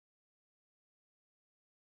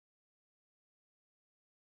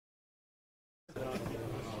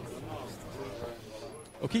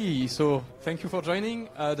Okay, so thank you for joining.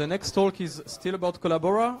 The next talk is still about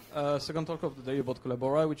Collabora. Second talk of the day about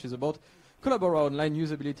Collabora, which is about Collabora Online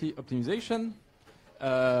usability optimization.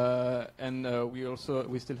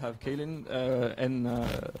 We still have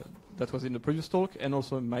Caolán, that was in the previous talk, and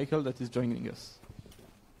also Michael that is joining us.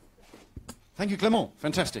 Thank you, Clément.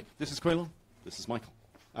 Fantastic. This is Caolán. This is Michael.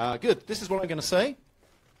 Good. This is what I'm going to say.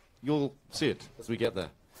 You'll see it as we get there.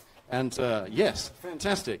 And yes,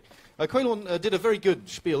 fantastic. Caolán did a very good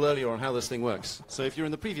spiel earlier on how this thing works. So if you're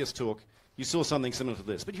in the previous talk, you saw something similar to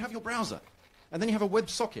this. But you have your browser. And then you have a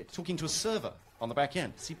WebSocket talking to a server on the back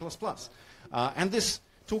end, C++. And this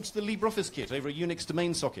talks to the LibreOffice kit over a Unix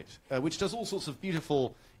domain socket, which does all sorts of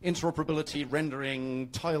beautiful interoperability, rendering,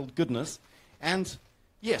 tiled goodness. And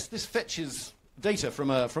yes, this fetches data from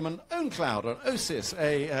an own cloud, an OSIS,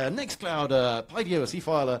 a Nextcloud, a PyDOS,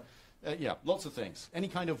 eFile, yeah, lots of things. Any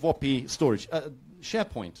kind of WAPI storage.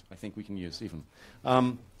 SharePoint, I think we can use even.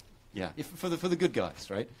 Yeah, for the good guys,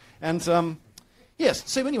 right? And yes,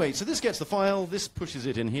 so anyway, so this gets the file, this pushes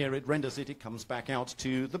it in here, it renders it, it comes back out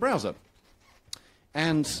to the browser.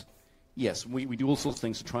 And yes, we do all sorts of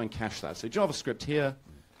things to try and cache that. So JavaScript here,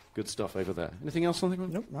 good stuff over there. Anything else on the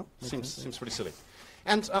ground? Nope, no. Seems pretty silly.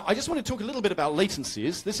 And I just want to talk a little bit about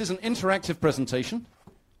latencies. This is an interactive presentation.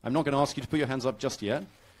 I'm not going to ask you to put your hands up just yet.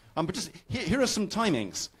 But just here are some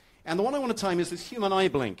timings. And the one I want to time is this human eye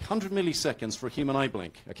blink, 100 milliseconds for a human eye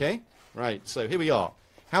blink, okay? Right, so here we are.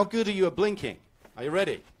 How good are you at blinking? Are you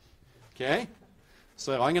ready? Okay?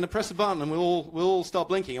 So I'm going to press a button and we'll all start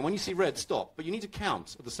blinking. And when you see red, stop. But you need to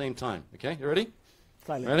count at the same time, okay? You ready?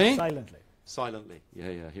 Silently. Ready? Silently. Silently.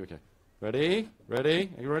 Yeah, here we go. Ready?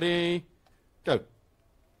 Ready? Are you ready? Go.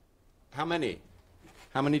 How many?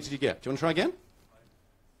 How many did you get? Do you want to try again?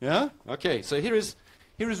 Yeah? Okay, so here is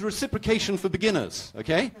reciprocation for beginners,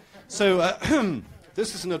 okay? So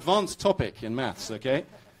this is an advanced topic in maths, okay?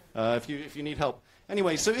 If you need help.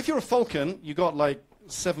 Anyway, so if you're a falcon, you got like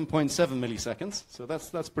 7.7 milliseconds, so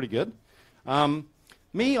that's pretty good.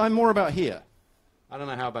 Me, I'm more about here. I don't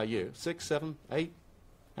know how about you. 6, 7, 8?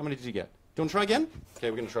 How many did you get? Do you want to try again? Okay,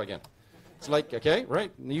 we're going to try again. It's like, okay, right?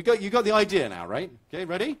 You got the idea now, right? Okay,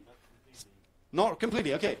 ready? Not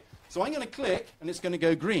completely, okay. So I'm going to click, and it's going to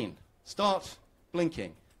go green. Start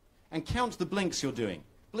blinking. And count the blinks you're doing.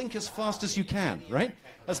 Blink as fast as you can, right?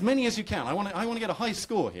 As many as you can. I want to get a high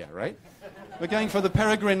score here, right? We're going for the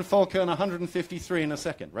peregrine falcon 153 in a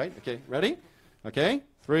second, right? Okay, ready? Okay,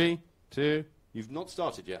 3, 2, you've not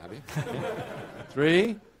started yet, have you? Okay.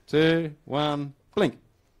 3, 2, 1, blink.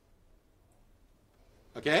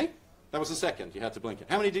 Okay, that was the second you had to blink it.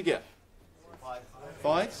 How many did you get?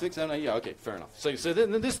 5, 6, 7, 8, yeah, okay, fair enough. So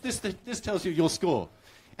then this tells you your score.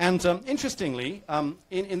 And interestingly,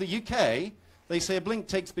 in the UK, they say a blink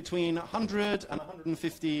takes between 100 and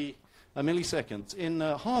 150 milliseconds. In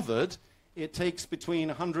Harvard, it takes between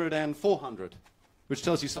 100 and 400, which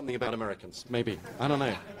tells you something about Americans, maybe. I don't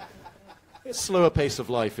know. A slower pace of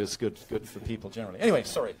life is good for people generally. Anyway,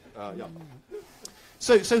 sorry. Yeah.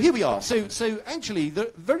 So here we are. So actually,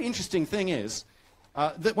 the very interesting thing is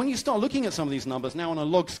that when you start looking at some of these numbers now on a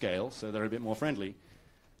log scale, so they're a bit more friendly,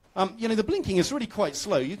 the blinking is really quite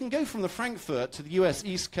slow. You can go from the Frankfurt to the US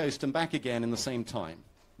East Coast and back again in the same time,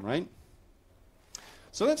 right?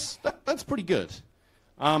 So that's pretty good.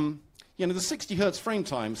 The 60 hertz frame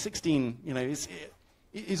time, 16,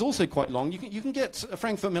 is also quite long. You can get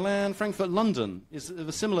Frankfurt Milan, Frankfurt London is of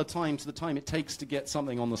a similar time to the time it takes to get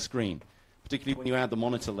something on the screen, particularly when you add the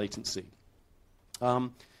monitor latency.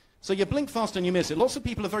 So you blink fast and you miss it. Lots of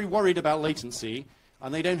people are very worried about latency,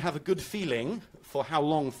 and they don't have a good feeling for how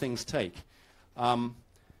long things take.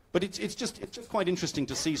 But it's just quite interesting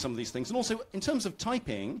to see some of these things. And also, in terms of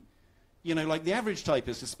typing, like the average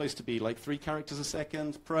typist is supposed to be like 3 characters a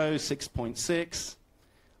second, Pro 6.6.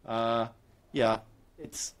 Yeah,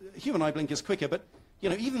 human eye blink is quicker, but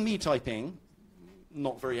even me typing,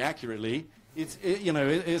 not very accurately,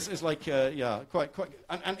 it's like quite.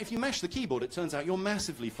 And if you mash the keyboard, it turns out you're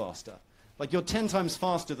massively faster. Like you're 10 times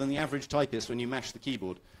faster than the average typist when you mash the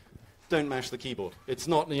keyboard. Don't mash the keyboard. It's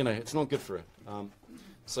not, it's not good for it.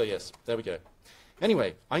 So yes, there we go.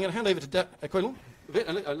 Anyway, I'm going to hand over to Caolán,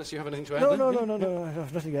 unless you have anything to add. No, I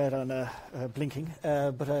have nothing to add on blinking.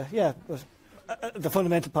 The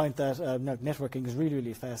fundamental point that networking is really,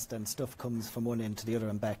 really fast and stuff comes from one end to the other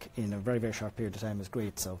and back in a very, very short period of time is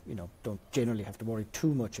great. So, don't generally have to worry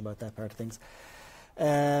too much about that part of things.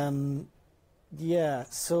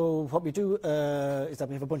 So what we do is that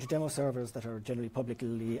we have a bunch of demo servers that are generally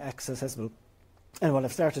publicly accessible. And what we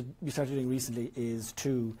started doing recently is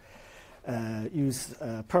to use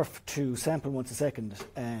perf to sample once a second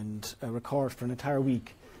and record for an entire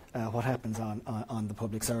week what happens on the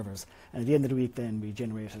public servers. And at the end of the week then we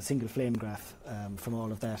generate a single flame graph from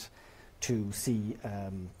all of that to see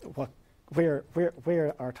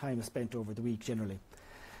where our time is spent over the week generally.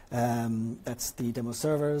 That's the demo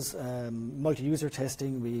servers. Multi-user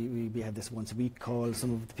testing, we have this once a week call.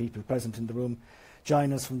 Some of the people present in the room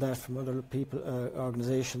join us from that, from other people,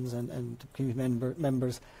 organisations and community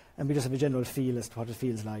members, and we just have a general feel as to what it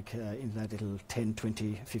feels like in that little 10,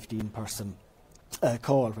 20, 15 person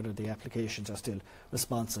call, whether the applications are still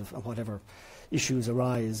responsive and whatever issues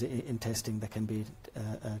arise in testing that can be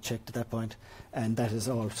checked at that point. And that is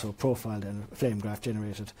also profiled and a flame graph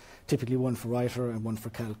generated, typically one for writer and one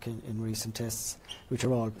for calc in recent tests, which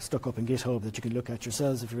are all stuck up in GitHub that you can look at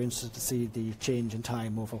yourselves if you're interested to see the change in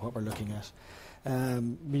time over what we're looking at.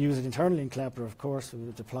 We use it internally in Collabora, of course, with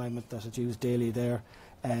a deployment that is used daily there,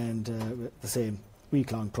 and the same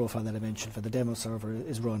week-long profile that I mentioned for the demo server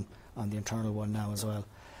is run on the internal one now as well.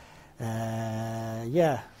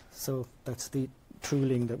 Yeah, so that's the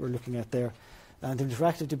tooling that we're looking at there. And the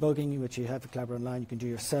interactive debugging, which you have at Collabora Online, you can do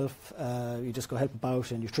yourself. You just go help about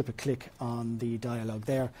and you triple click on the dialog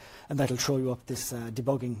there, and that'll throw you up this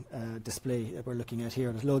debugging display that we're looking at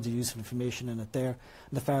here. There's loads of useful information in it there.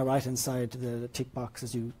 On the far right hand side, the tick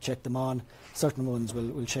boxes, you check them on. Certain ones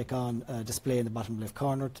will check on display in the bottom left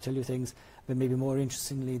corner to tell you things, but maybe more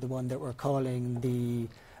interestingly, the one that we're calling the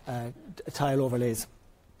tile overlays.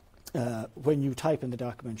 When you type in the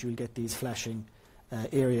document, you'll get these flashing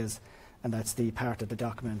areas, and that's the part of the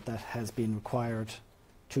document that has been required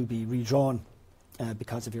to be redrawn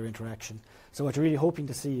because of your interaction. So what you're really hoping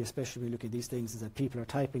to see, especially when you look at these things, is that people are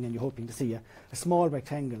typing and you're hoping to see a small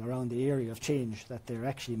rectangle around the area of change that they're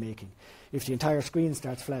actually making. If the entire screen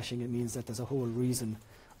starts flashing, it means that there's a whole reason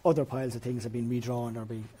other piles of things have been redrawn or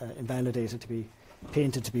being invalidated to be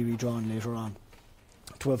painted to be redrawn later on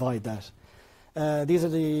to avoid that. These are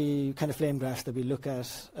the kind of flame graphs that we look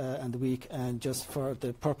at on the week, and just for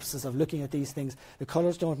the purposes of looking at these things, the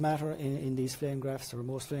colours don't matter in these flame graphs or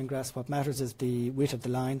most flame graphs. What matters is the width of the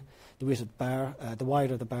line, the width of the bar. The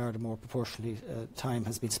wider the bar, the more proportionally time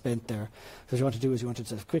has been spent there. So what you want to do is you want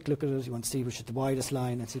to have a quick look at it, you want to see which is the widest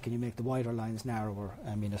line and see can you make the wider lines narrower.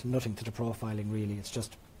 I mean, it's nothing to the profiling really, it's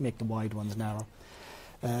just make the wide ones narrow.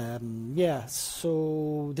 Yeah,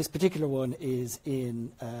 so this particular one is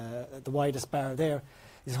in the widest bar there.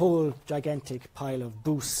 This whole gigantic pile of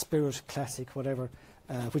Boost, Spirit, Classic, whatever,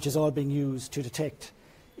 which is all being used to detect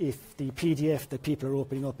if the PDF that people are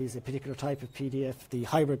opening up is a particular type of PDF, the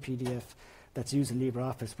hybrid PDF that's used in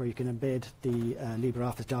LibreOffice, where you can embed the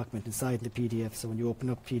LibreOffice document inside the PDF. So when you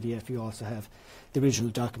open up PDF, you also have the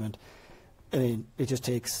original document. I mean, it just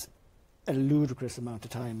takes a ludicrous amount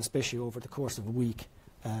of time, especially over the course of a week,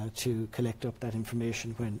 to collect up that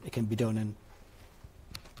information when it can be done in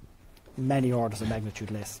many orders of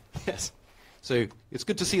magnitude less. Yes. So it's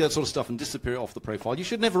good to see that sort of stuff and disappear off the profile. You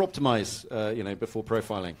should never optimize, before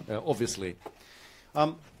profiling, obviously.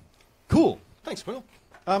 Cool. Thanks, Will.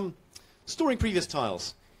 Storing previous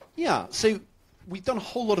tiles. Yeah, so we've done a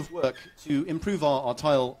whole lot of work to improve our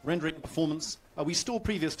tile rendering performance. We store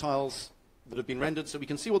previous tiles that have been rendered so we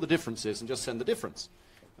can see what the difference is and just send the difference.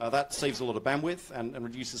 That saves a lot of bandwidth and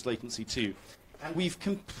reduces latency too. And we've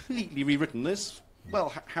completely rewritten this,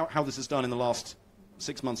 well, how this is done in the last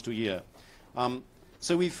 6 months to a year.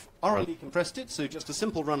 So we've RLE compressed it, so just a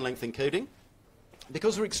simple run length encoding.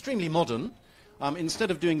 Because we're extremely modern, instead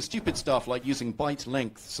of doing stupid stuff like using byte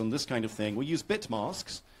lengths and this kind of thing, we use bit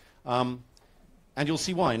masks, and you'll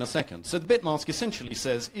see why in a second. So the bit mask essentially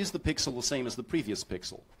says, is the pixel the same as the previous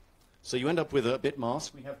pixel? So you end up with a bit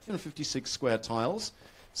mask. We have 256 square tiles.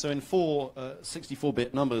 So in 4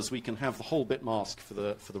 64-bit numbers, we can have the whole bit mask for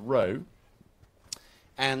the row.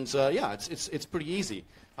 And yeah, it's pretty easy.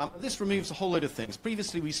 This removes a whole load of things.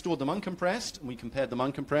 Previously, we stored them uncompressed, and we compared them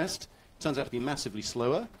uncompressed. It turns out to be massively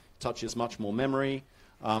slower, touches much more memory,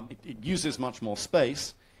 it uses much more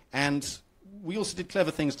space. And we also did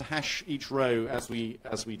clever things to hash each row as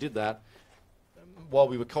we did that while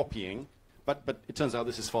we were copying. But it turns out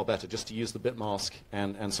this is far better, just to use the bit mask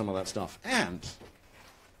and some of that stuff. And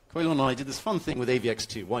Caolán and I did this fun thing with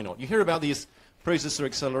AVX2. Why not? You hear about these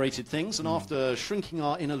processor-accelerated things, and after shrinking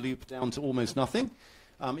our inner loop down to almost nothing,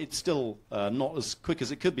 it's still not as quick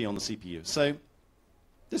as it could be on the CPU. So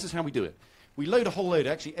this is how we do it. We load a whole load,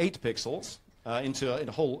 actually 8 pixels, into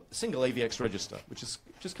a whole single AVX register, which is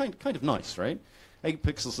kind of nice, right? 8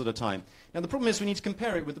 pixels at a time. Now the problem is we need to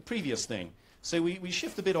compare it with the previous thing. So we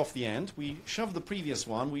shift a bit off the end, we shove the previous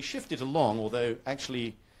one, we shift it along, although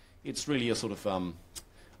actually it's really a sort of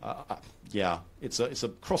yeah, it's a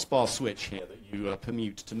crossbar switch here that you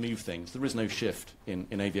permute to move things. There is no shift in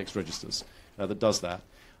AVX registers that does that.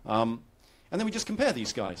 And then we just compare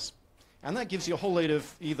these guys. And that gives you a whole load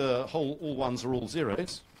of either all ones or all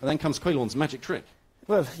zeros. And then comes Caolán's magic trick.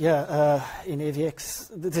 Well, yeah, in AVX,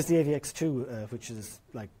 this is the AVX2, which is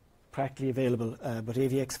like practically available, but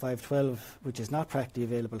AVX 512, which is not practically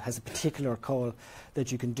available, has a particular call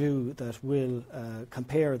that you can do that will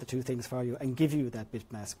compare the two things for you and give you that bit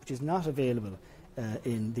mask, which is not available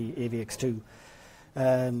in the AVX2.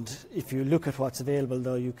 And if you look at what's available,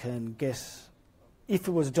 though, you can get, if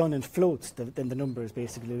it was done in floats, then the number is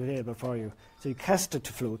basically available for you. So you cast it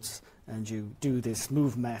to floats, and you do this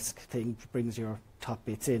move mask thing, which brings your top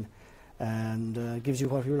bits in, and gives you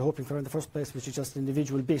what you were hoping for in the first place, which is just an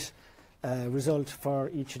individual bit result for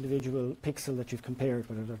each individual pixel that you've compared,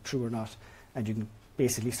 whether they're true or not. And you can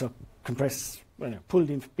basically compress, pull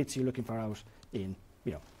the bits you're looking for out in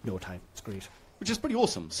no time. It's great. Which is pretty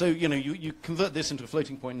awesome. So, you convert this into a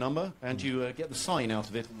floating point number, and you get the sign out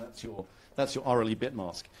of it, and that's your RLE bit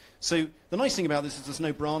mask. So the nice thing about this is there's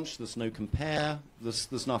no branch, there's no compare,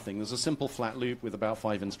 there's nothing. There's a simple flat loop with about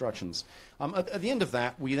 5 instructions. At the end of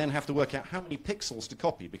that, we then have to work out how many pixels to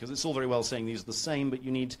copy, because it's all very well saying these are the same, but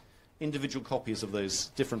you need individual copies of those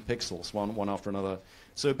different pixels, one after another.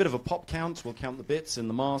 So a bit of a pop count, we'll count the bits in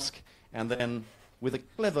the mask, and then with a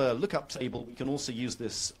clever lookup table, we can also use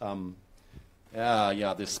this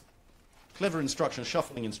this clever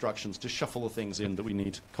shuffling instructions to shuffle the things in that we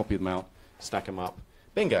need, copy them out, stack them up.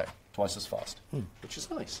 Bingo, twice as fast, which is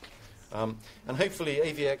nice. And hopefully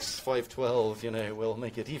AVX 512, will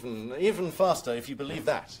make it even faster. If you believe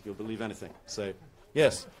that, you'll believe anything. So,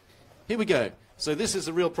 yes, here we go. So this is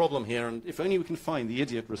a real problem here, and if only we can find the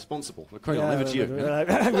idiot responsible. Over to you.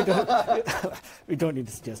 We don't need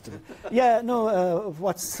to suggest it. Yeah, no,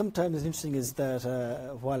 what's sometimes interesting is that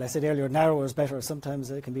while I said earlier narrower is better, sometimes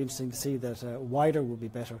it can be interesting to see that wider would be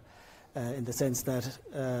better, in the sense that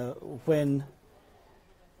when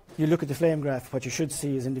you look at the flame graph, what you should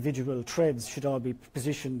see is individual threads should all be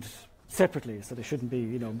positioned separately, so they shouldn't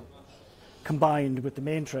be, combined with the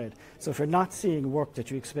main thread. So if you're not seeing work that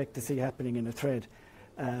you expect to see happening in a thread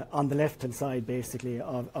on the left-hand side, basically,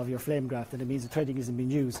 of your flame graph, then it means the threading isn't being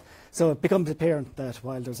used. So it becomes apparent that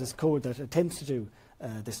while there's this code that attempts to do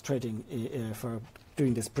this threading for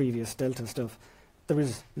doing this previous delta stuff, there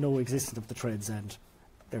is no existence of the threads, and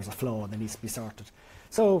there's a flaw that needs to be sorted.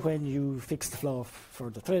 So when you fix the flaw for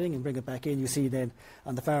the threading and bring it back in, you see then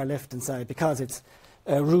on the far left-hand side, because it's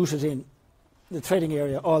rooted in the threading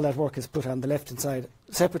area, all that work is put on the left-hand side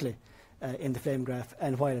separately in the flame graph,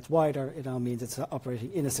 and while it's wider, it now means it's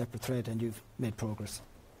operating in a separate thread, and you've made progress.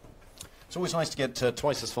 It's always nice to get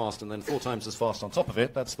twice as fast and then 4 times as fast on top of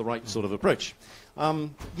it. That's the right sort of approach. I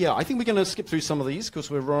think we're going to skip through some of these because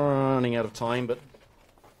we're running out of time, but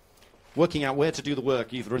working out where to do the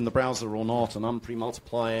work, either in the browser or not, and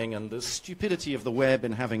unpre-multiplying, and the stupidity of the web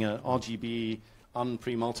in having an RGB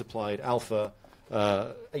unpre-multiplied alpha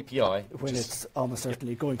API. When it's almost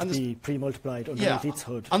certainly going to be pre-multiplied underneath its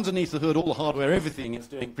hood. Underneath the hood, all the hardware, everything is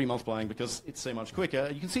doing pre-multiplying because it's so much quicker.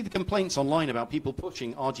 You can see the complaints online about people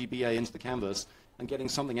pushing RGBA into the canvas and getting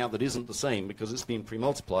something out that isn't the same because it's been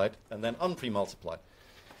pre-multiplied and then unpre-multiplied.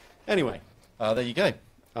 Anyway, there you go.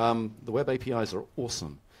 The web APIs are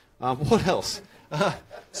awesome. What else?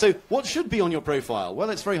 So what should be on your profile? Well,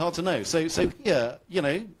 it's very hard to know. So here,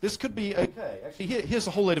 this could be okay. Actually, here's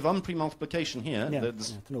a whole load of unpre-multiplication here. Yeah,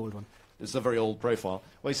 it's an old one. It's a very old profile.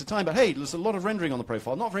 Waste of time, but hey, there's a lot of rendering on the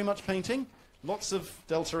profile. Not very much painting, lots of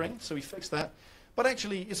deltaing, so we fixed that. But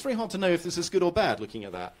actually, it's very hard to know if this is good or bad looking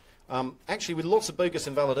at that. Actually, with lots of bogus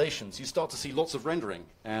invalidations, you start to see lots of rendering,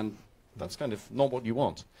 and that's kind of not what you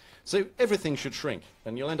want. So everything should shrink,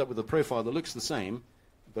 and you'll end up with a profile that looks the same,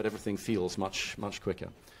 but everything feels much, much quicker.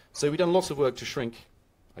 So we've done lots of work to shrink,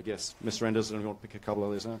 I guess. Mr. Enders, do you want to pick a couple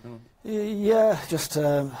of those out? Yeah, just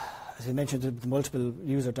as you mentioned, the multiple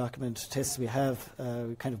user document tests we have,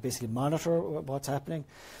 we kind of basically monitor what's happening.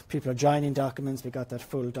 People are joining documents. We got that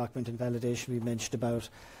full document invalidation we mentioned about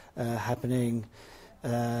happening.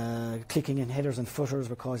 Clicking in headers and footers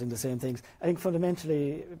were causing the same things. I think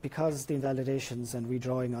fundamentally, because the invalidations and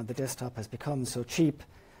redrawing on the desktop has become so cheap,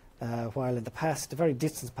 while in the past, the very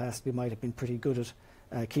distant past, we might have been pretty good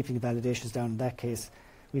at keeping the validations down in that case.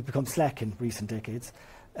 We've become slack in recent decades,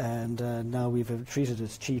 and now we've treated it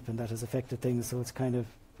as cheap, and that has affected things. So it's kind of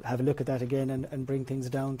have a look at that again and bring things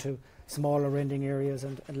down to smaller rendering areas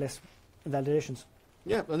and less validations.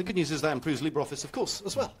 Yeah, and the good news is that improves LibreOffice, of course,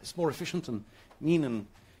 as well. It's more efficient and mean and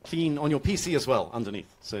clean on your PC as well,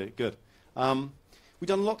 underneath. So good. We've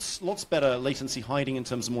done lots better latency hiding in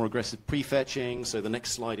terms of more aggressive prefetching. So the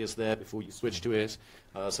next slide is there before you switch to it.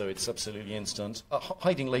 So it's absolutely instant.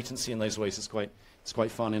 Hiding latency in those ways is quite It's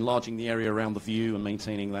quite fun, enlarging the area around the view and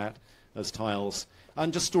maintaining that as tiles,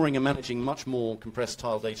 and just storing and managing much more compressed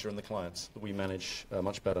tile data in the clients that we manage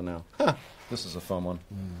much better now. This is a fun one.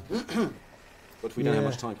 But we don't have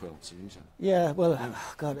much time, Quill. So you need to yeah, well,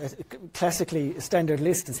 God, classically, a standard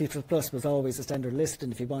list in C++ was always a standard list,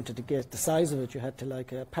 and if you wanted to get the size of it, you had to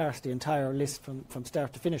like parse the entire list from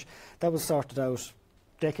start to finish. That was sorted out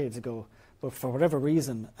decades ago, but for whatever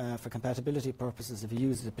reason, for compatibility purposes, if you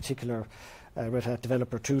use a particular Red Hat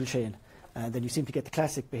developer toolchain, then you seem to get the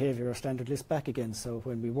classic behavior or standard list back again. So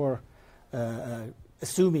when we were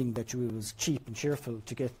assuming that it was cheap and cheerful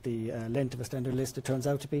to get the length of a standard list, it turns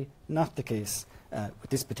out to be not the case with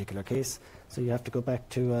this particular case. So you have to go back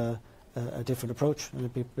to a different approach, and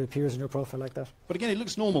it appears in your profile like that. But again, it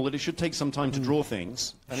looks normal that it should take some time to draw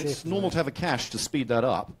things, and it's normal to have a cache to speed that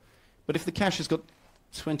up. But if the cache has got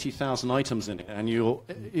 20,000 items in it, and you're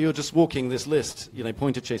just walking this list,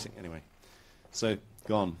 pointer chasing anyway. So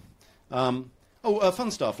gone.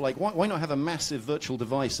 Fun stuff, like why not have a massive virtual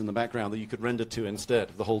device in the background that you could render to instead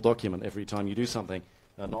of the whole document every time you do something?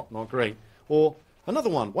 Not great. Or another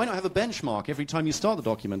one, why not have a benchmark every time you start the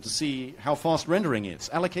document to see how fast rendering is?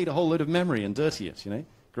 Allocate a whole load of memory and dirty it,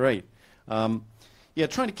 Great. Trying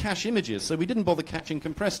to cache images. So we didn't bother caching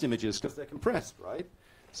compressed images because they're compressed, right?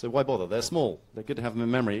 So why bother? They're small. They're good to have them in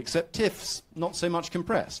memory, except TIFFs, not so much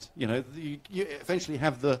compressed. You eventually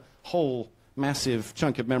have the whole massive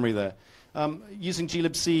chunk of memory there. Using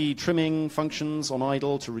glibc trimming functions on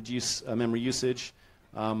idle to reduce memory usage.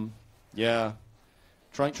 Trying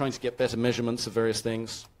to get better measurements of various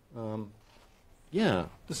things.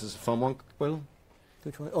 This is a fun one, Will.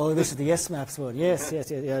 Which one? Oh, this is the S-maps one. Yes.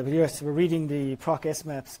 We're reading the proc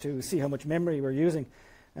S-maps to see how much memory we're using.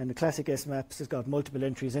 And the classic S-maps has got multiple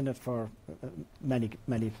entries in it for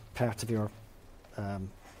many parts of your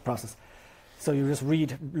process. So you just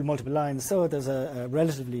read multiple lines. So there's a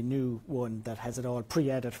relatively new one that has it all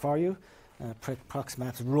pre-added for you. Prox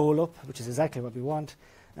maps roll up, which is exactly what we want.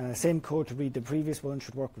 Same code to read the previous one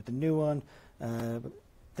should work with the new one.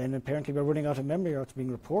 Then apparently we're running out of memory, or it's being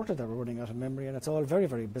reported that we're running out of memory, and it's all very,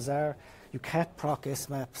 very bizarre. You can't proc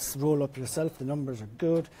S-maps roll up yourself. The numbers are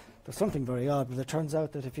good. There's something very odd, but it turns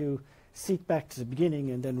out that if you seek back to the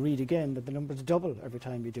beginning and then read again, that the numbers double every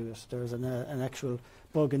time you do it. There's an actual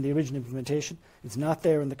bug in the original implementation. It's not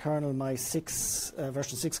there in the kernel,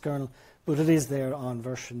 version 6 kernel, but it is there on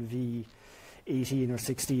version V18 or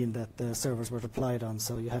 16 that the servers were deployed on,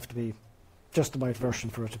 so you have to be just the right version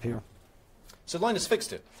for it to appear. So Linus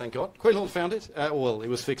fixed it, thank God. Quailhorn found it. Well, it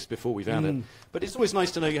was fixed before we found it. But it's always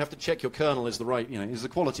nice to know you have to check your kernel is the right, is the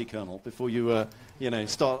quality kernel before you,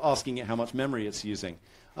 start asking it how much memory it's using.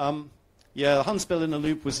 Hunspell in a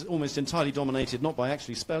loop was almost entirely dominated not by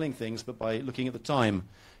actually spelling things, but by looking at the time.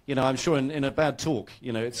 I'm sure in a bad talk,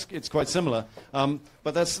 it's quite similar.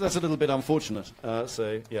 But that's a little bit unfortunate.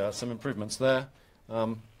 Some improvements there.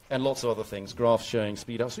 And lots of other things, graphs showing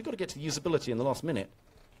speed ups. We've got to get to the usability in the last minute.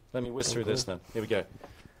 Let me whiz through this then. Here we go.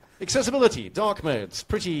 Accessibility, dark modes,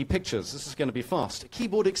 pretty pictures. This is going to be fast.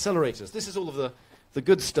 Keyboard accelerators. This is all of the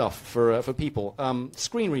good stuff for people.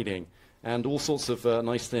 Screen reading and all sorts of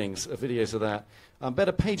nice things, videos of that.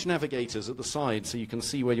 Better page navigators at the side so you can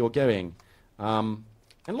see where you're going. And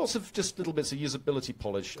lots of just little bits of usability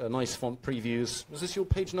polish. Nice font previews. Was this your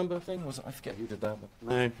page number thing? I forget who did that. But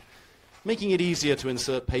no. Making it easier to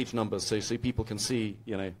insert page numbers so people can see,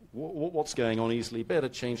 what's going on easily. Better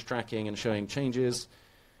change tracking and showing changes.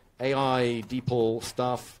 AI, DeepL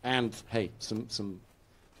stuff, and hey, some.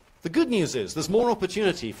 The good news is there's more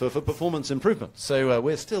opportunity for performance improvement. So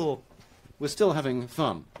we're still having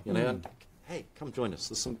fun, And hey, come join us.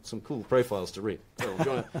 There's some cool profiles to read. So,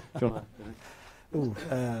 do you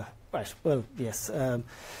wanna, right. Well, yes.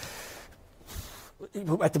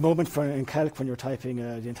 At the moment, in Calc, when you're typing,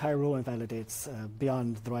 the entire row invalidates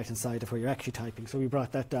beyond the right-hand side of where you're actually typing. So we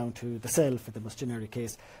brought that down to the cell for the most generic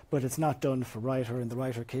case. But it's not done for writer. In the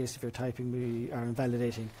writer case, if you're typing, we are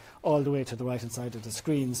invalidating all the way to the right-hand side of the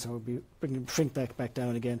screen. So we'll shrink that back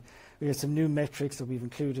down again. We have some new metrics that we've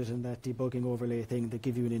included in that debugging overlay thing that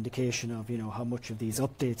give you an indication of how much of these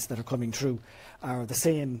updates that are coming through are the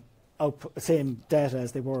same data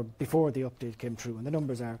as they were before the update came through. And the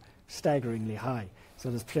numbers are staggeringly high. So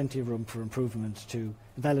there's plenty of room for improvement to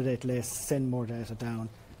validate less, send more data down.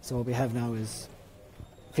 So what we have now is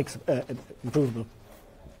improvable.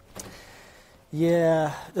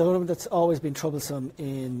 Yeah, the one that's always been troublesome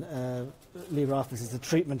in LibreOffice is the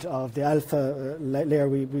treatment of the alpha layer.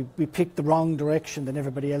 We pick the wrong direction than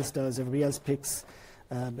everybody else does. Everybody else picks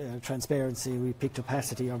transparency. We picked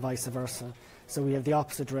opacity or vice versa. So we have the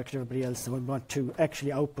opposite direction of everybody else. And we want to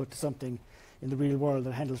actually output something in the real world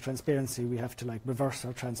that handles transparency, we have to like reverse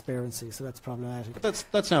our transparency, so that's problematic. But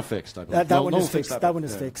that's now fixed, I believe. That one is fixed. That one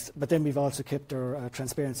is fixed. But then we've also kept our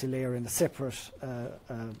transparency layer in a separate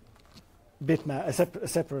bitmap, a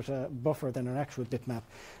separate buffer than our actual bitmap.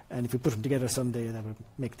 And if we put them together someday, that would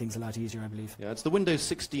make things a lot easier, I believe. Yeah, it's the Windows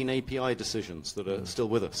 16 API decisions that are still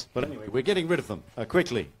with us. But anyway, we're getting rid of them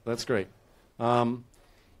quickly. That's great.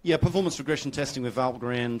 Yeah, performance regression testing with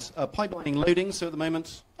Valgrind. Pipelining loading, so at the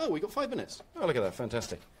moment... Oh, we got 5 minutes. Oh, look at that.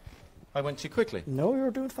 Fantastic. I went too quickly. No, you're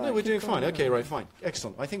doing fine. No, we're doing fine. Okay, right, fine.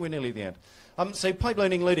 Excellent. I think we're nearly at the end. So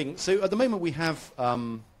pipelining loading. So at the moment we have...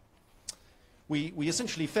 We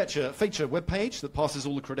essentially fetch a web page that passes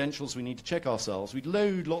all the credentials we need to check ourselves. We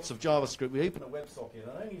load lots of JavaScript. We open a WebSocket,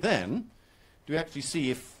 and only then do we actually see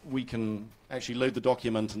if we can actually load the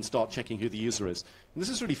document and start checking who the user is. And this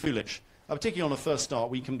is really foolish. Particularly on a first start,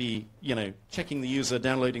 we can be, checking the user,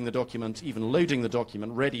 downloading the document, even loading the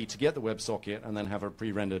document, ready to get the WebSocket, and then have a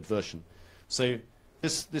pre-rendered version. So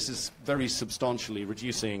this is very substantially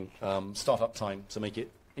reducing startup time to make it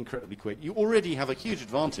incredibly quick. You already have a huge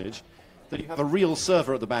advantage that you have a real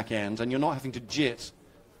server at the back end, and you're not having to JIT,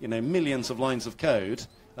 millions of lines of code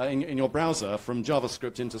in your browser from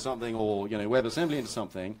JavaScript into something or WebAssembly into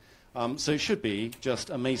something. So it should be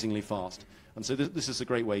just amazingly fast. And so this is a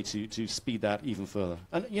great way to speed that even further.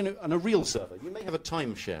 And, and a real server, you may have a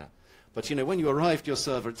timeshare, but, when you arrive to your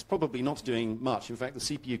server, it's probably not doing much. In fact, the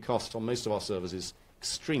CPU cost on most of our servers is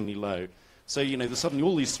extremely low. So, there's suddenly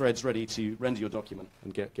all these threads ready to render your document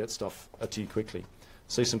and get stuff to you quickly.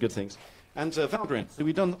 So some good things. And Valgrind. So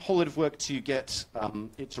we've done a whole lot of work to get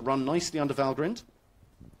it to run nicely under Valgrind.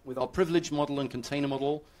 With our privilege model and container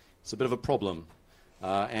model, it's a bit of a problem.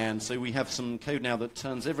 And so we have some code now that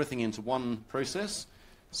turns everything into one process,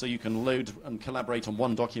 so you can load and collaborate on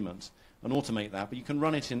one document and automate that, but you can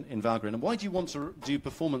run it in Valgrind. And why do you want to do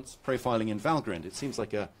performance profiling in Valgrind? It seems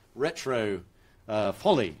like a retro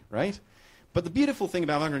folly, right? But the beautiful thing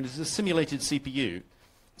about Valgrind is it's a simulated CPU,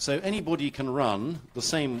 so anybody can run the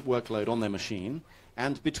same workload on their machine,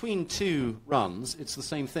 and between 2 runs, it's the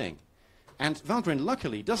same thing. And Valgrind,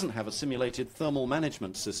 luckily, doesn't have a simulated thermal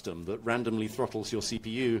management system that randomly throttles your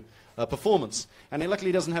CPU performance. And it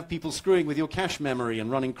luckily doesn't have people screwing with your cache memory and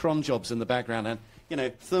running cron jobs in the background and,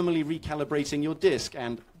 thermally recalibrating your disk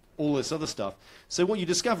and all this other stuff. So what you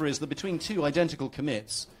discover is that between 2 identical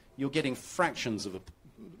commits, you're getting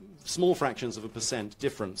small fractions of a percent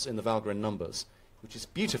difference in the Valgrind numbers, which is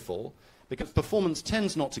beautiful because performance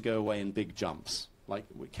tends not to go away in big jumps. Like,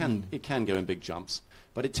 it can go in big jumps.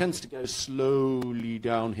 But it tends to go slowly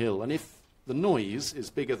downhill. And if the noise is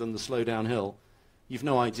bigger than the slow downhill, you've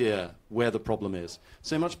no idea where the problem is.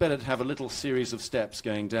 So much better to have a little series of steps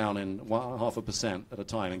going down in 0.5% at a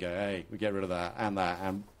time and go, hey, we get rid of that,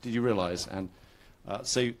 and did you realize? And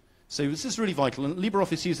so this is really vital. And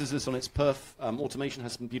LibreOffice uses this on its perf. Automation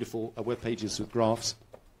has some beautiful web pages with graphs.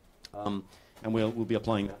 And we'll be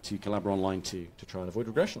applying that to Collabora Online to try and avoid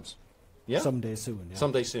regressions. Yeah? Someday soon. Yeah.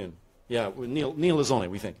 Someday soon. Yeah, Neil is on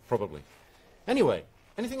it, we think, probably. Anyway,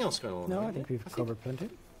 anything else going on? No, I think we've covered plenty.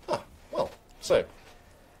 Ah, well, so,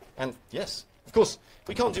 and yes, of course,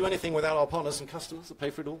 we can't do anything without our partners and customers that pay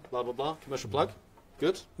for it all, blah, blah, blah. Commercial plug.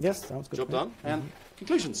 Good? Yes, sounds good. Job done. And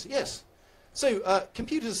conclusions, yes. So,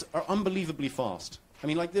 computers are unbelievably fast. I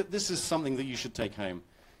mean, like, this is something that you should take home.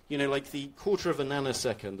 Like the quarter of a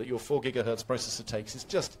nanosecond that your 4 gigahertz processor takes is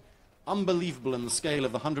just unbelievable in the scale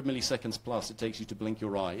of the 100 milliseconds plus it takes you to blink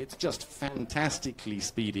your eye. It's just fantastically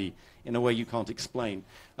speedy in a way you can't explain.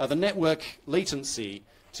 The network latency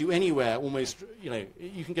to anywhere almost,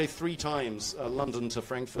 you can go 3 times London to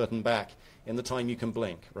Frankfurt and back in the time you can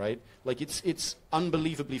blink, right? Like it's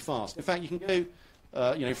unbelievably fast. In fact, you can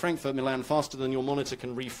go, Frankfurt, Milan faster than your monitor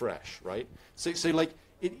can refresh, right? So like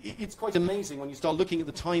it's quite amazing when you start looking at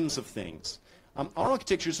the times of things. Our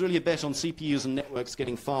architecture is really a bet on CPUs and networks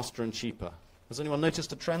getting faster and cheaper. Has anyone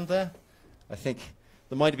noticed a trend there? I think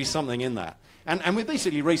there might be something in that. And we're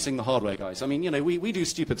basically racing the hardware guys. I mean, we do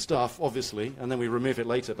stupid stuff, obviously, and then we remove it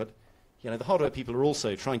later. But, the hardware people are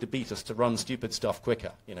also trying to beat us to run stupid stuff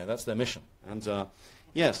quicker. That's their mission. And,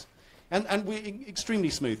 yes. And we're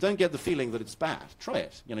extremely smooth. Don't get the feeling that it's bad. Try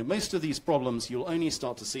it. Most of these problems, you'll only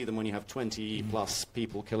start to see them when you have 20 plus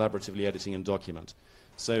people collaboratively editing and document.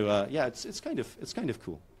 So yeah, it's kind of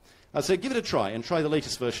cool. So give it a try and try the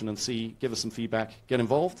latest version and see. Give us some feedback. Get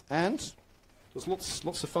involved, and there's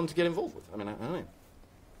lots of fun to get involved with. I mean, I don't know.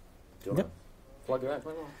 Do you want to plug that?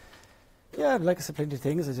 Yeah, like I said, plenty of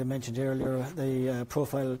things. As I mentioned earlier, the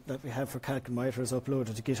profile that we have for Calc and Writer is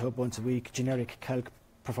uploaded to GitHub once a week. Generic Calc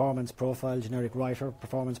performance profile, generic Writer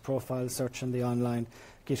performance profile. Search in the online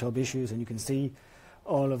GitHub issues, and you can see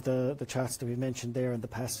all of the chats that we've mentioned there in the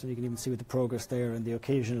past, and you can even see with the progress there and the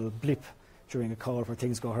occasional blip during a call where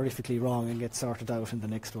things go horrifically wrong and get sorted out in the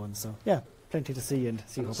next one. So, yeah, plenty to see and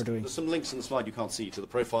see what we're doing. There's some links in the slide you can't see to the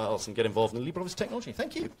profiles and get involved in LibreOffice technology.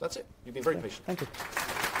 Thank you. That's it. You've been very patient. Thank you.